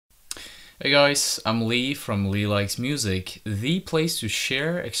Hey guys, I'm Lee from Lee Likes Music, the place to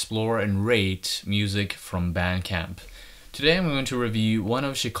share, explore, and rate music from Bandcamp. Today I'm going to review one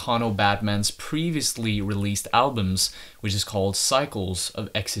of Chicano Batman's previously released albums, which is called Cycles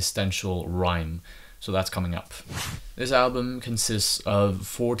of Existential Rhyme. So that's coming up. This album consists of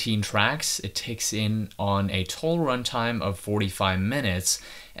 14 tracks. It takes in on a total runtime of 45 minutes.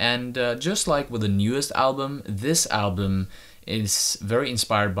 And just like with the newest album, this album is very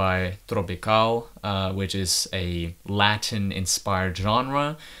inspired by tropical, which is a Latin-inspired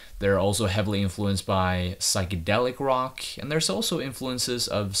genre. They're also heavily influenced by psychedelic rock, and there's also influences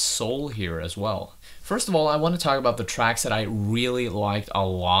of soul here as well. First of all, I want to talk about the tracks that I really liked a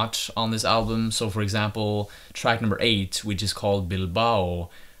lot on this album. So for example, track number 8, which is called Bilbao,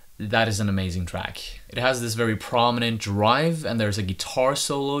 that is an amazing track. It has this very prominent drive, and there's a guitar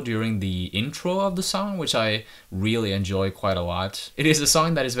solo during the intro of the song, which I really enjoy quite a lot. It is a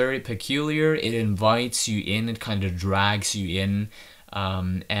song that is very peculiar. It invites you in, it kind of drags you in.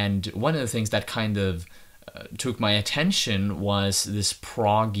 And one of the things that kind of took my attention was this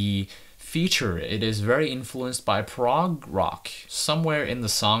proggy feature. It is very influenced by prog rock. Somewhere in the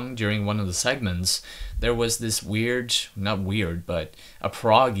song, during one of the segments, there was this weird, not weird, but a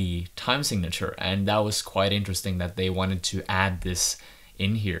proggy time signature, and that was quite interesting that they wanted to add this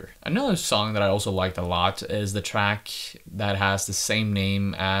in here. Another song that I also liked a lot is the track that has the same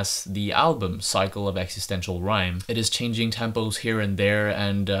name as the album, Cycle of Existential Rhyme. It is changing tempos here and there,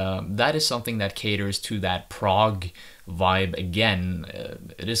 and that is something that caters to that prog vibe again.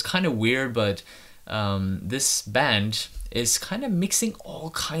 It is kind of weird, but this band is kind of mixing all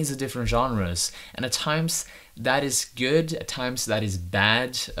kinds of different genres, and at times that is good, at times that is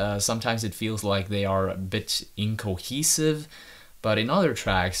bad. Sometimes it feels like they are a bit incohesive, but in other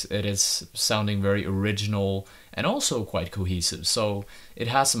tracks it is sounding very original and also quite cohesive, so it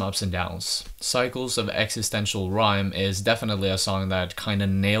has some ups and downs. Cycles of Existential Rhyme is definitely a song that kind of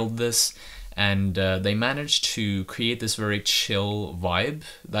nailed this, and they managed to create this very chill vibe.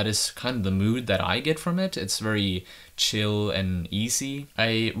 That is kind of the mood that I get from it. It's very chill and easy.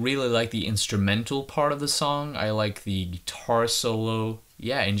 I really like the instrumental part of the song. I like the guitar solo.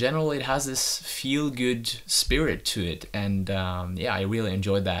 Yeah, in general it has this feel-good spirit to it, and yeah, I really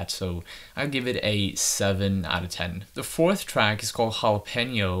enjoyed that, so I'll give it a 7 out of 10. The fourth track is called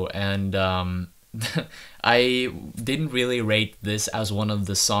Jalapeno, and I didn't really rate this as one of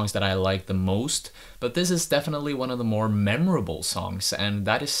the songs that I like the most, but this is definitely one of the more memorable songs, and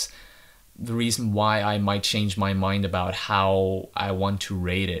that is the reason why I might change my mind about how I want to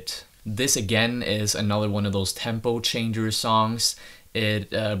rate it. This again is another one of those tempo changer songs.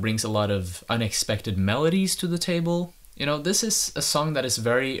 It brings a lot of unexpected melodies to the table. You know, this is a song that is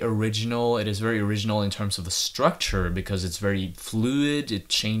very original. It is very original in terms of the structure because it's very fluid. It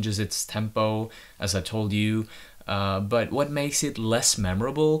changes its tempo, as I told you. But what makes it less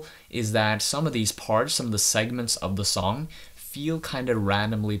memorable is that some of these parts, some of the segments of the song feel kind of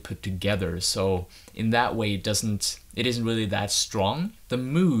randomly put together. So in that way, it isn't really that strong. The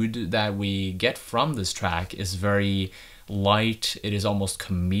mood that we get from this track is very light. It is almost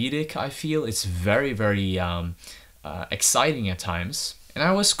comedic, I feel. It's very, very exciting at times. And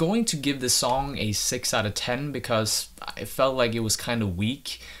I was going to give this song a 6 out of 10 because I felt like it was kind of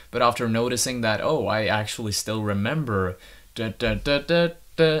weak, but after noticing that, oh, I actually still remember the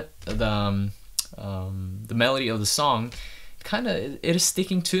melody of the song, it is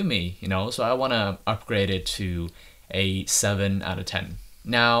sticking to me, you know, so I want to upgrade it to a 7 out of 10.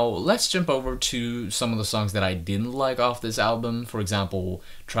 Now, let's jump over to some of the songs that I didn't like off this album. For example,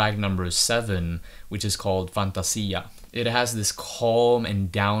 track number 7, which is called Fantasia. It has this calm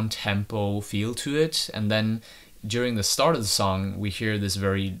and down-tempo feel to it, and then during the start of the song, we hear this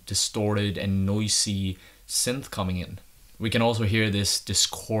very distorted and noisy synth coming in. We can also hear this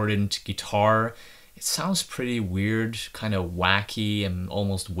discordant guitar. It sounds pretty weird, kind of wacky and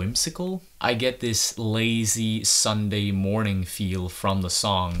almost whimsical. I get this lazy Sunday morning feel from the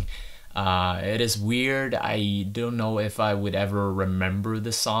song. It is weird. I don't know if I would ever remember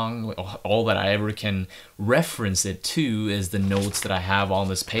the song. All that I ever can reference it to is the notes that I have on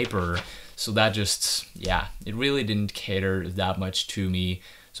this paper. So that just, yeah, it really didn't cater that much to me.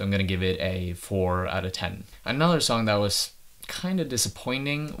 So I'm gonna give it a 4 out of 10. Another song that was kind of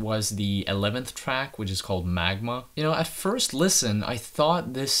disappointing was the 11th track, which is called Magma. You know, at first listen, I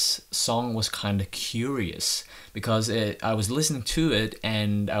thought this song was kind of curious because I was listening to it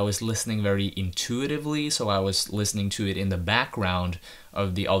and I was listening very intuitively, so I was listening to it in the background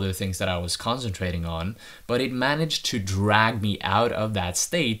of the other things that I was concentrating on, but it managed to drag me out of that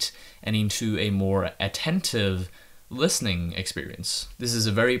state and into a more attentive listening experience. This is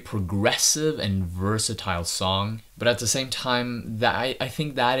a very progressive and versatile song, but at the same time, that I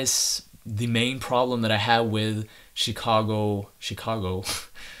think that is the main problem that I have with Chicano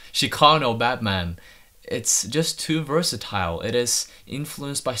Batman. It's just too versatile. It is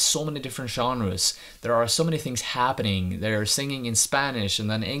influenced by so many different genres. There are so many things happening. They're singing in Spanish and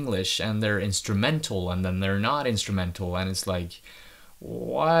then English, and they're instrumental and then they're not instrumental, and it's like,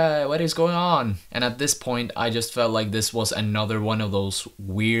 what is going on? And at this point, I just felt like this was another one of those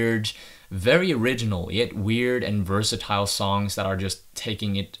weird, very original yet weird and versatile songs that are just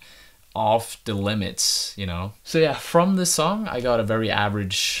taking it off the limits, you know? So yeah, from this song, I got a very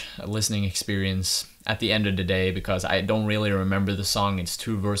average listening experience at the end of the day, because I don't really remember the song. It's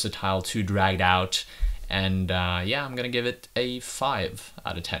too versatile, too dragged out, and yeah, I'm gonna give it a 5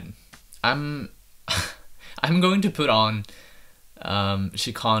 out of 10. I'm going to put on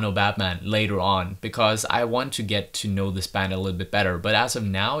Chicano Batman later on, because I want to get to know this band a little bit better, but as of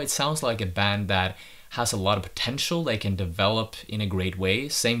now, it sounds like a band that has a lot of potential. They can develop in a great way.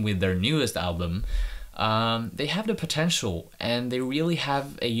 Same with their newest album. They have the potential, and they really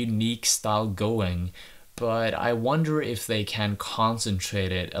have a unique style going, but I wonder if they can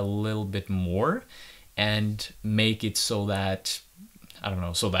concentrate it a little bit more and make it so that, I don't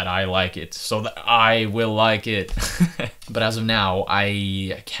know, so that I like it, so that I will like it. But as of now,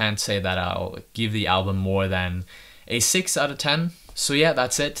 I can't say that I'll give the album more than a 6 out of 10. So yeah,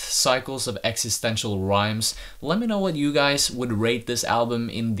 that's it. Cycles of Existential Rhymes. Let me know what you guys would rate this album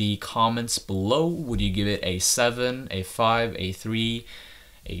in the comments below. Would you give it a 7, a 5, a 3,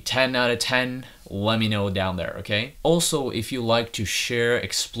 a 10 out of 10? Let me know down there, okay? Also, if you like to share,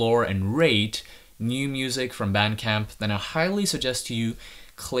 explore, and rate new music from Bandcamp, then I highly suggest you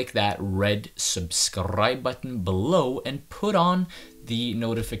click that red subscribe button below and put on the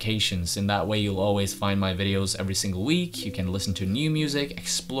notifications. In that way, you'll always find my videos every single week. You can listen to new music,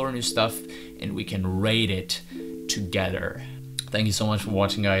 explore new stuff, and we can rate it together. Thank you so much for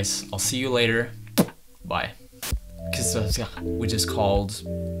watching, guys. I'll see you later. Bye. Which is called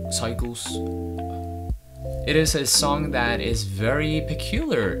Cycles. It is a song that is very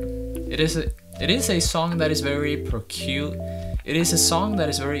peculiar. It is a song that is very peculiar. It is a song that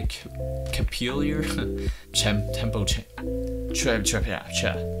is very peculiar. Tempo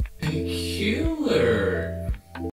peculiar.